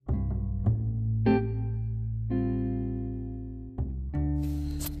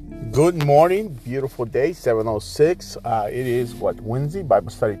Good morning, beautiful day, 7:06. It is Wednesday, Bible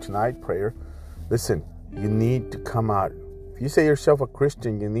study tonight, prayer. Listen, you need to come out. If you say yourself a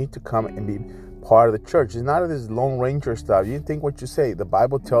Christian, you need to come and be part of the church. It's not this Lone Ranger stuff. You think what you say. The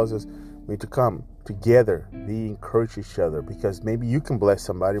Bible tells us we need to come together, encourage each other, because maybe you can bless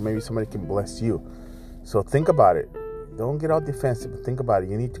somebody, maybe somebody can bless you. So think about it. Don't get all defensive, but think about it.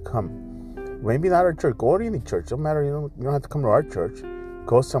 You need to come. Maybe not our church. Go to any church. Don't matter. You don't have to come to our church.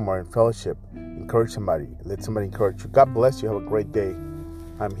 Go somewhere in fellowship. Encourage somebody. Let somebody encourage you. God bless you. Have a great day.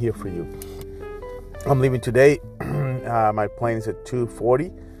 I'm here for you. I'm leaving today. My plane is at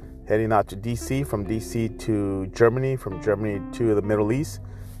 2:40. Heading out to D.C. From D.C. to Germany. From Germany to the Middle East.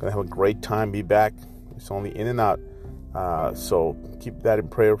 Gonna have a great time. Be back. It's only in and out. So keep that in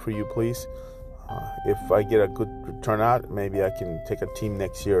prayer for you, please. If I get a good turnout, maybe I can take a team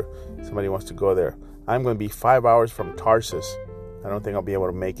next year. Somebody wants to go there. I'm going to be 5 hours from Tarsus. I don't think I'll be able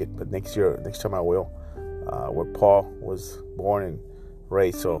to make it, but next time I will. Where Paul was born and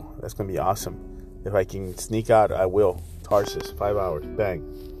raised, so that's going to be awesome. If I can sneak out, I will. Tarsus, 5 hours, bang.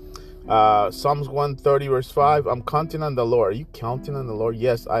 Psalms 130 verse 5. I'm counting on the Lord. Are you counting on the Lord?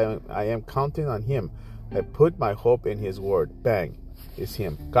 Yes, I am counting on Him. I put my hope in His word. Bang. It's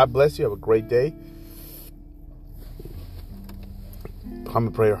Him. God bless you. Have a great day. Come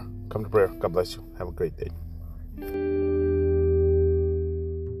to prayer. God bless you. Have a great day.